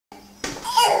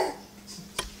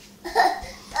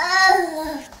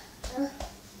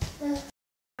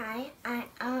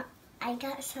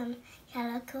got some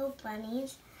calico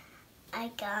bunnies. I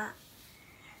got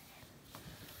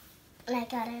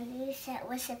a new set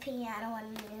with a piano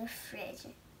and a new fridge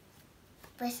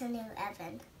with a new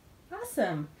oven.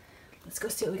 Awesome. Let's go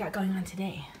see what we got going on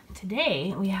today.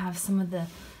 Today we have some of the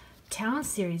Town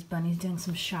Series bunnies doing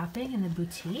some shopping in the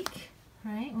boutique,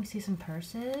 right? We see some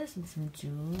purses and some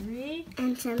jewelry.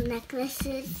 And some necklaces.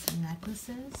 And some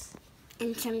necklaces.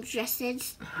 And some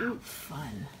dresses. Oh,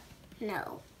 fun.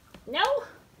 No. No?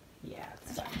 Yeah,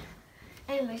 it's fun.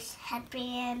 And there's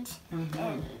headbands and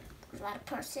a lot of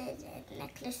purses and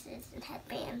necklaces and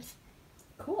headbands.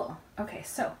 Cool. Okay,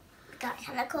 so. We got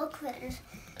calico critters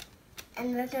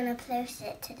and we're going to place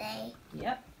it today.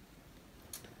 Yep.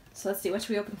 So let's see, what should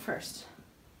we open first?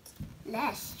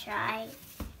 Let's try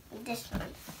this one.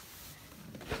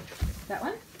 That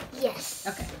one? Yes.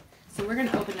 Okay. So we're going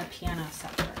to open the piano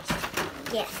set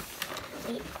first. Yes.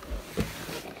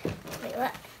 Wait,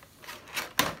 what?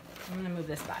 I'm going to move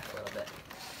this back a little bit.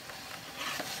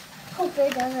 Hope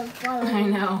it doesn't fall. I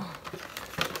know.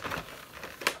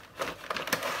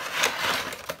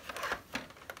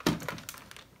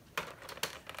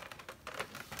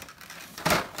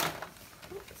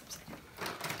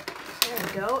 There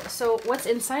we go. So what's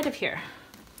inside of here?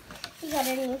 We got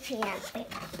a new piano. Wait.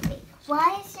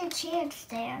 Why is there chairs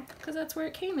there? Because that's where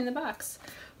it came in the box.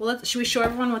 Well, should we show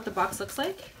everyone what the box looks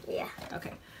like? Yeah.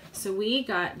 Okay. So we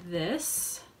got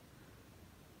this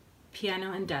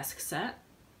piano and desk set.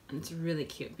 And it's really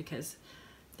cute because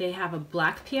they have a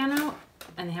black piano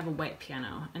and they have a white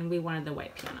piano. And we wanted the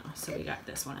white piano. So we got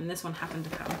this one. And this one happened to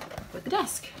come with the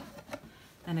desk.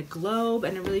 And a globe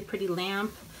and a really pretty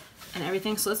lamp and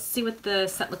everything. So let's see what the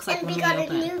set looks like and when we got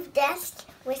open it. a new desk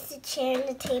with the chair and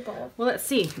the table. Well, let's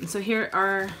see. So here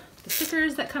are the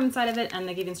stickers that come inside of it, and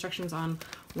they give instructions on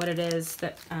what it is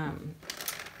that,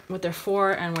 what they're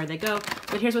for and where they go.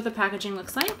 But here's what the packaging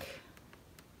looks like.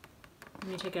 Let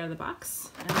me take it out of the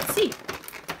box and let's see.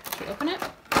 Should we open it?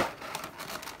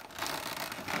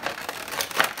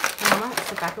 Mama,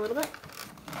 sit back a little bit.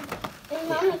 And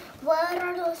Mommy, what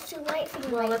are those two white things?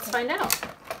 Well, let's find out.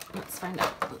 Let's find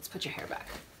out. Let's put your hair back.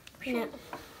 No.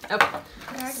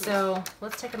 Okay, so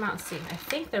let's take them out and see. I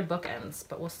think they're bookends,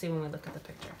 but we'll see when we look at the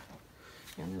picture.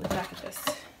 Here, let me look back at this.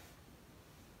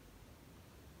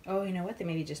 Oh, you know what? They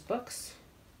may be just books.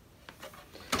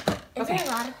 Is there a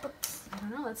lot of books? I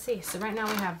don't know. Let's see. So right now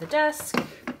we have the desk.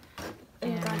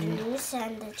 And we got a new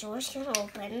set and the drawers can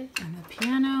open. And the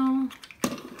piano.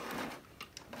 And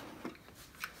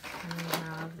we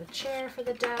have the chair for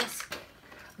the desk.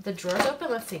 Are the drawers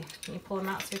open? Let's see. Can you pull them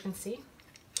out so you can see?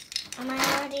 And I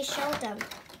already showed them.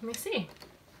 Let me see.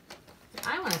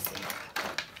 I want to see.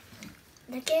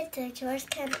 Look at the drawers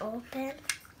can open.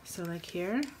 So like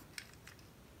here.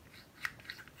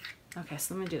 Okay,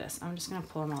 so let me do this. I'm just going to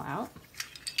pull them all out.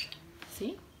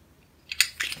 See?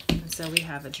 And so we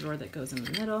have a drawer that goes in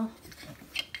the middle.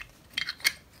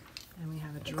 And we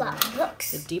have a drawer. Got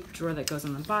books. The deep drawer that goes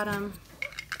on the bottom.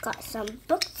 Got some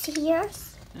books here.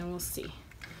 And we'll see.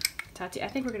 Tati, I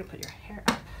think we're going to put your hair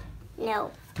up.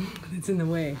 No. It's in the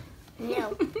way. No.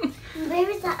 Where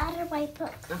is the other white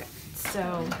book? Okay, so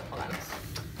hold on.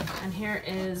 And here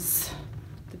is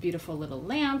the beautiful little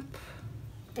lamp.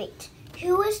 Wait,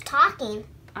 who is talking?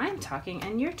 I'm talking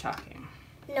and you're talking.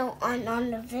 No, on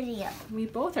the video. We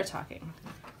both are talking.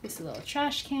 This is a little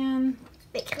trash can.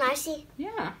 Wait, can I see?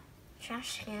 Yeah.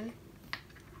 Trash can.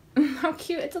 How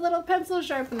cute. It's a little pencil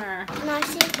sharpener. Can I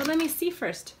see? Well, let me see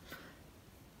first.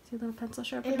 See a little pencil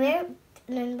sharpener?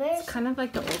 And where's It's kind of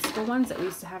like the old school ones that we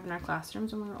used to have in our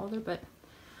classrooms when we were older, but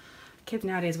kids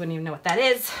nowadays wouldn't even know what that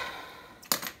is.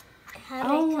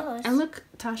 how And look,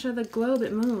 Tasha, the globe,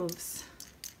 it moves.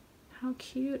 How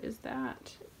cute is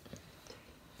that?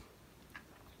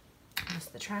 There's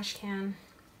the trash can.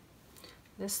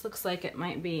 This looks like it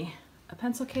might be a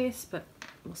pencil case, but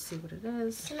we'll see what it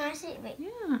is. Can I see? Wait.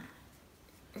 Yeah.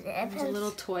 Is it There's a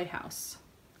little toy house.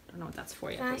 Don't know what that's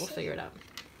for yet, but we'll figure it out.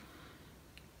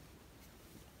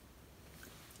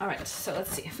 All right, so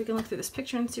let's see if we can look through this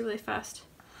picture and see really fast.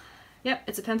 Yep,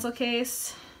 it's a pencil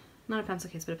case. Not a pencil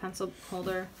case, but a pencil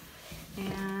holder.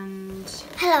 And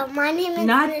Hello, my name is...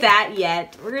 not that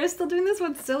yet. We're still doing this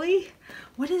one, silly.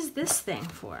 What is this thing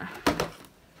for?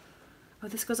 Oh,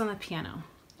 this goes on the piano.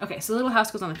 Okay, so the little house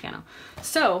goes on the piano.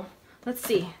 So, let's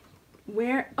see.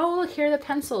 Where, oh, look, here are the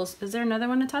pencils. Is there another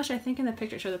one, Natasha? I think in the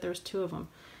picture it showed that there was two of them.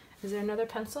 Is there another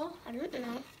pencil? I don't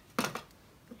know.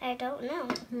 I don't know.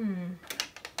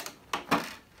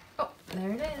 Oh,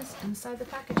 there it is, inside the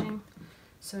packaging.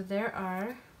 So there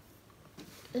are...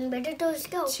 And where did those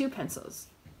go? two pencils.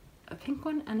 A pink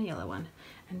one and a yellow one.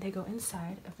 And they go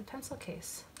inside of the pencil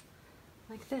case.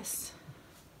 Like this.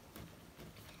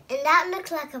 And that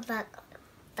looks like a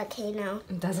volcano.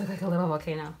 It does look like a little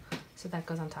volcano. So that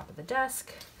goes on top of the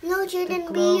desk. No, Jaden,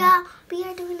 we are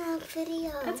doing a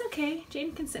video. That's okay.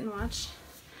 Jaden can sit and watch.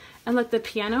 And look, the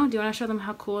piano. Do you want to show them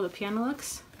how cool the piano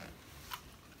looks?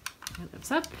 It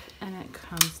lifts up and it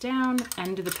comes down.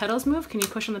 And do the pedals move? Can you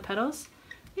push on the pedals?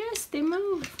 Yes, they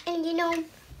move. And you know,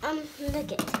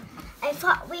 look it. I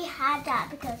thought we had that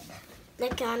because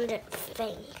look on the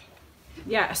thing.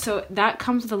 Yeah, so that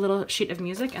comes with a little sheet of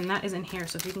music, and that is in here.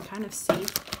 So if you can kind of see,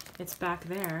 it's back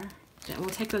there. We'll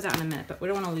take those out in a minute, but we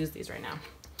don't want to lose these right now.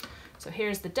 So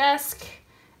here's the desk,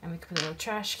 and we can put a little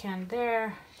trash can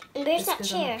there. And there's this that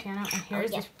chair. The piano, and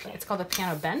here's it's called a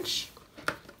piano bench.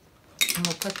 And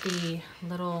we'll put the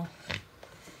little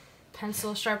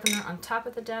pencil sharpener on top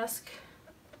of the desk.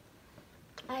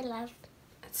 I love.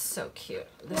 It's so cute.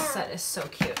 This set is so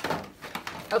cute.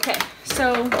 Okay,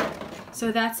 so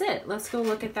that's it. Let's go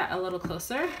look at that a little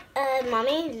closer.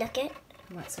 Mommy, look it.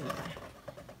 What's over there?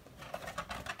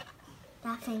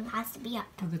 That thing has to be up.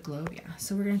 Oh, the globe, yeah.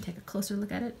 So we're gonna take a closer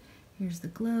look at it. Here's the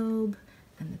globe,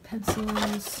 and the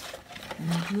pencils, and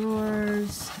the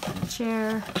drawers, and the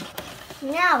chair.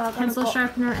 Now we're pencil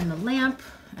sharpener and the lamp,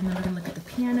 and then we're gonna look at the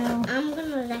piano. I'm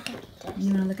gonna look at this.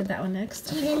 You wanna look at that one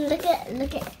next? You didn't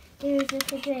look at. There's a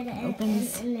refrigerator and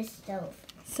the stove.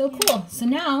 So cool. So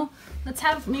now let's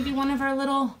have maybe one of our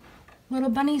little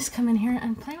bunnies come in here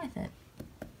and play with it.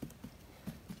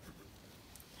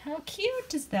 How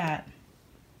cute is that?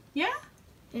 Yeah?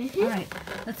 Mm-hmm. All right.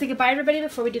 Let's say goodbye, everybody,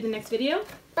 before we do the next video.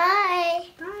 Bye.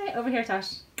 Bye. Over here,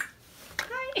 Tosh.